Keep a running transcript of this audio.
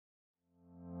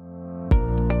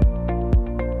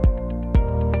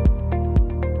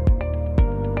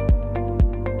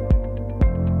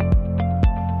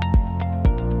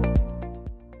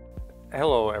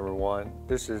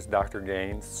This is Dr.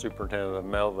 Gaines, Superintendent of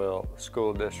Mehlville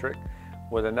School District,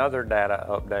 with another data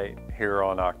update here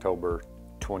on October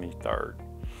 23rd.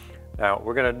 Now,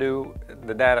 we're going to do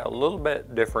the data a little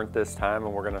bit different this time,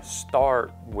 and we're going to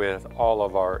start with all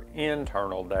of our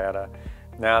internal data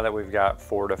now that we've got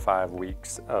 4 to 5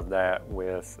 weeks of that,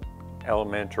 with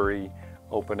elementary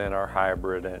open in our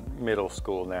hybrid and middle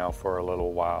school now for a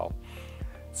little while.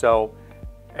 So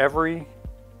every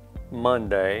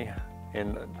Monday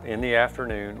in the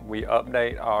afternoon, we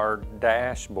update our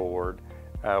dashboard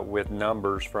with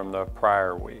numbers from the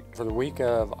prior week. For the week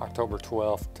of October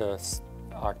 12th to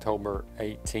October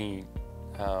 18th,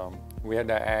 we had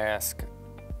to ask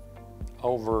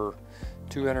over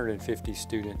 250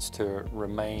 students to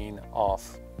remain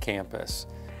off campus.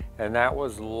 And that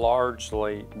was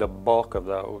largely, the bulk of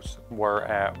those were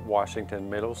at Washington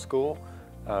Middle School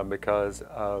because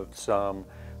of some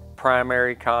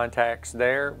primary contacts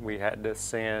there. We had to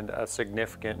send a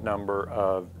significant number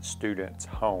of students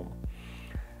home.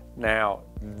 Now,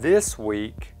 this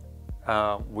week,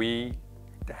 we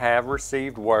have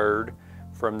received word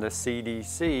from the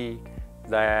CDC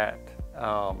that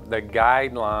the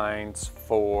guidelines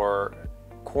for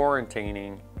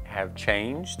quarantining have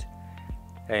changed,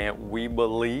 and we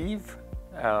believe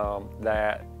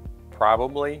that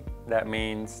probably that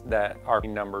means that our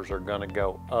numbers are going to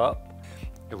go up.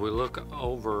 If we look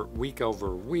over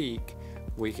week,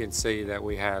 we can see that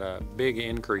we had a big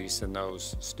increase in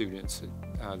those students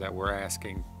that we're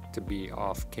asking to be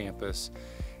off campus.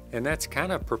 And that's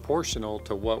kind of proportional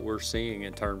to what we're seeing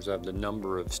in terms of the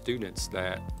number of students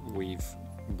that we've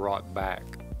brought back.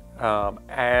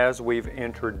 As we've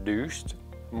introduced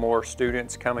more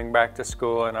students coming back to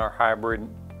school in our hybrid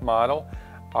model,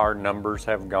 our numbers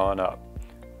have gone up,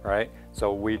 right?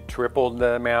 So we tripled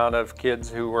the amount of kids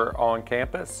who were on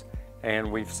campus, and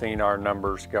we've seen our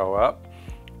numbers go up.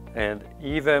 And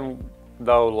even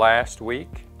though last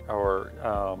week, or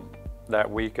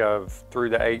that week of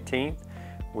through the 18th,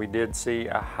 we did see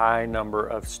a high number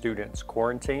of students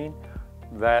quarantined,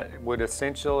 that would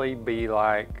essentially be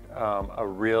like a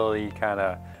really kind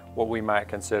of what we might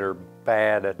consider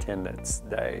bad attendance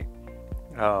day.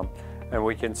 And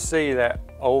we can see that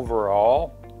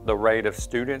overall, the rate of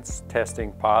students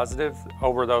testing positive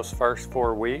over those first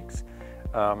 4 weeks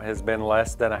has been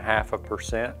less than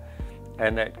 0.5%,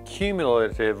 and that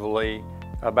cumulatively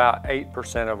about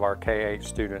 8% of our K-8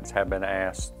 students have been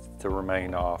asked to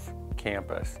remain off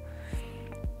campus.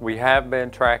 We have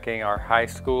been tracking our high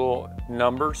school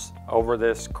numbers over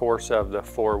this course of the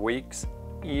 4 weeks,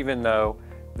 even though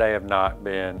they have not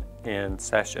been in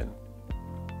session.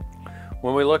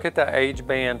 When we look at the age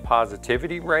band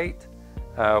positivity rate,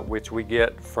 which we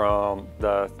get from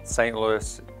the St.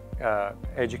 Louis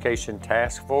Education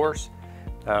Task Force,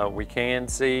 we can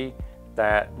see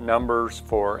that numbers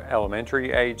for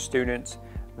elementary age students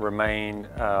remain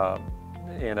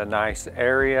in a nice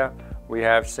area. We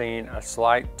have seen a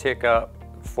slight tick up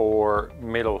for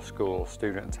middle school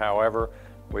students, however,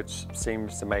 which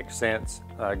seems to make sense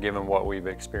given what we've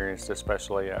experienced,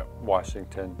 especially at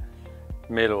Washington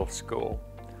Middle School.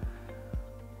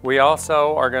 We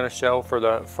also are going to show for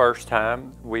the first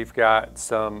time, we've got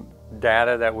some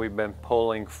data that we've been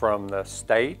pulling from the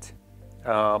state,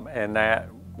 and that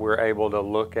we're able to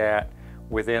look at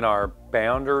within our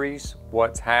boundaries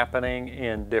what's happening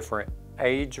in different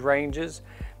age ranges.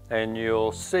 And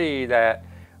you'll see that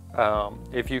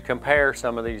if you compare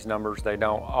some of these numbers, they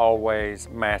don't always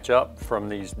match up from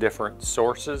these different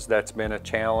sources. That's been a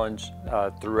challenge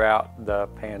throughout the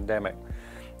pandemic.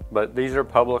 But these are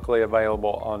publicly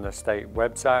available on the state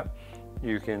website.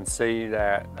 You can see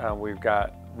that we've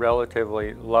got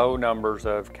relatively low numbers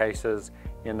of cases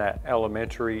in that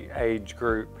elementary age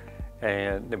group,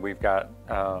 and then we've got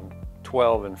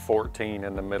 12 and 14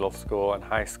 in the middle school and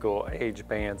high school age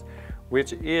bands,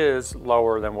 which is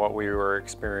lower than what we were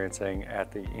experiencing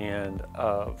at the end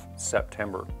of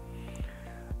September.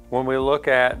 When we look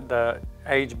at the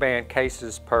age band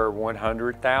cases per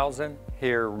 100,000,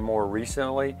 here more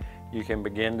recently, you can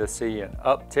begin to see an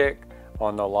uptick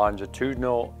on the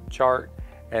longitudinal chart,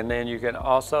 and then you can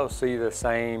also see the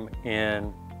same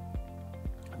in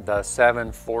the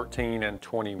 7, 14, and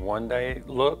 21 day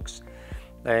looks.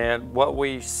 And what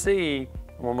we see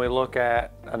when we look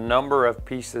at a number of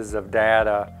pieces of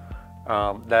data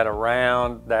that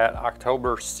around that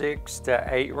October 6 to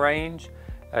 8 range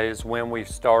is when we've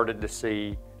started to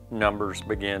see numbers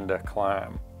begin to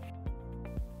climb.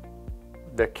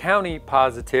 The county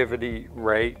positivity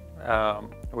rate,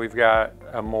 we've got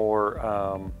a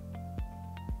more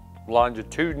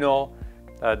longitudinal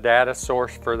data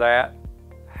source for that.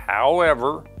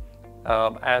 However,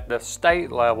 at the state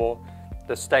level,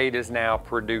 the state is now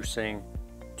producing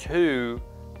two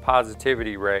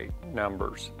positivity rate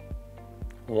numbers.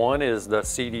 One is the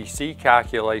CDC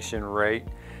calculation rate.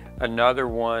 Another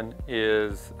one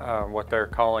is what they're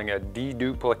calling a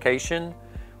deduplication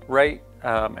rate,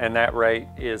 and that rate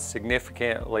is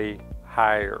significantly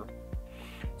higher.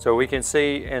 So we can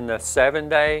see in the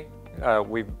 7-day,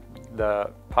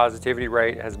 the positivity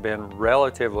rate has been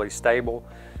relatively stable,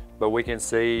 but we can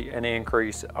see an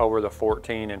increase over the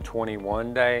 14 and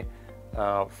 21 day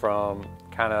from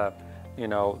kind of, you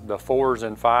know, the 4s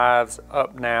and 5s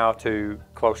up now to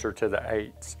closer to the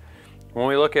 8s. When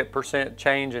we look at percent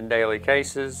change in daily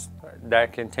cases,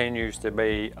 that continues to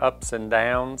be ups and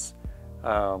downs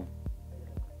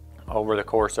over the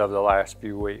course of the last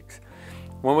few weeks.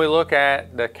 When we look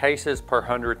at the cases per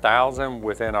 100,000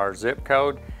 within our zip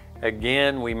code,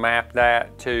 again, we map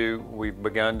that to, we've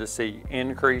begun to see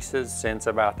increases since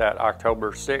about that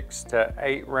October 6 to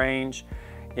 8 range.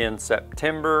 In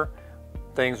September,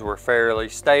 things were fairly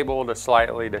stable to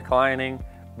slightly declining,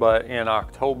 but in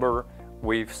October,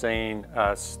 we've seen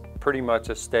pretty much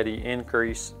a steady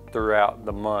increase throughout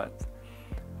the month.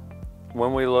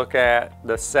 When we look at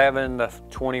the 7, the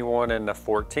 21, and the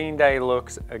 14-day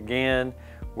looks, again,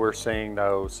 we're seeing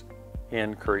those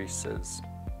increases.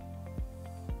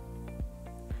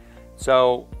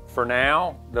 So for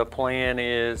now, the plan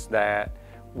is that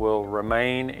we'll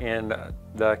remain in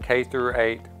the K through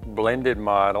 8 blended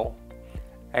model,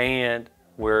 and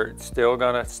we're still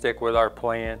going to stick with our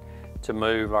plan to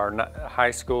move our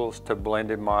high schools to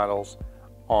blended models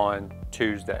on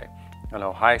Tuesday. I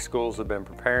know high schools have been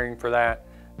preparing for that.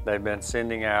 They've been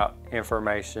sending out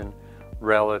information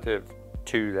relative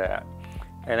to that.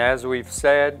 And as we've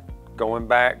said, going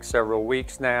back several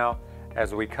weeks now,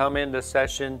 as we come into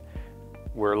session,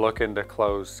 we're looking to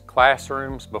close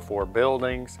classrooms before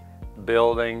buildings,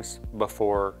 buildings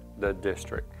before the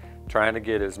district, trying to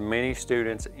get as many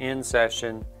students in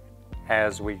session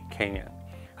as we can.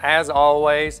 As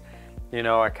always, you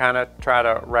know, I kind of try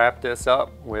to wrap this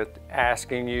up with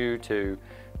asking you to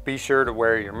be sure to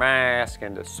wear your mask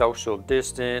and to social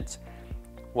distance.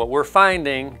 What we're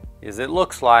finding is it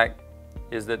looks like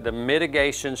is that the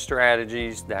mitigation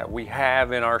strategies that we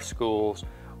have in our schools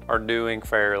are doing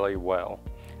fairly well.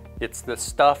 It's the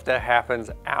stuff that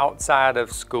happens outside of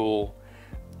school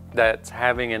that's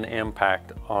having an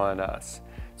impact on us.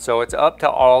 So it's up to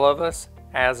all of us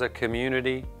as a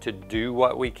community to do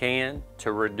what we can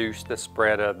to reduce the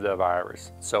spread of the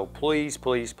virus. So please,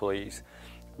 please, please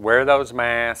wear those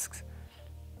masks.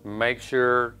 Make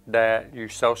sure that you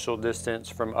social distance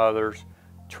from others.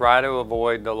 Try to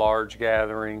avoid the large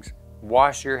gatherings.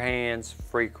 Wash your hands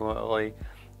frequently.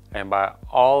 And by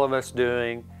all of us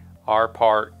doing our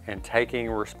part and taking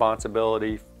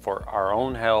responsibility for our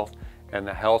own health and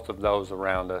the health of those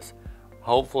around us,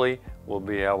 hopefully we'll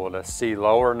be able to see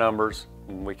lower numbers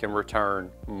and we can return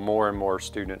more and more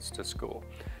students to school.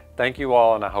 Thank you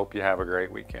all, and I hope you have a great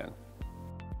weekend.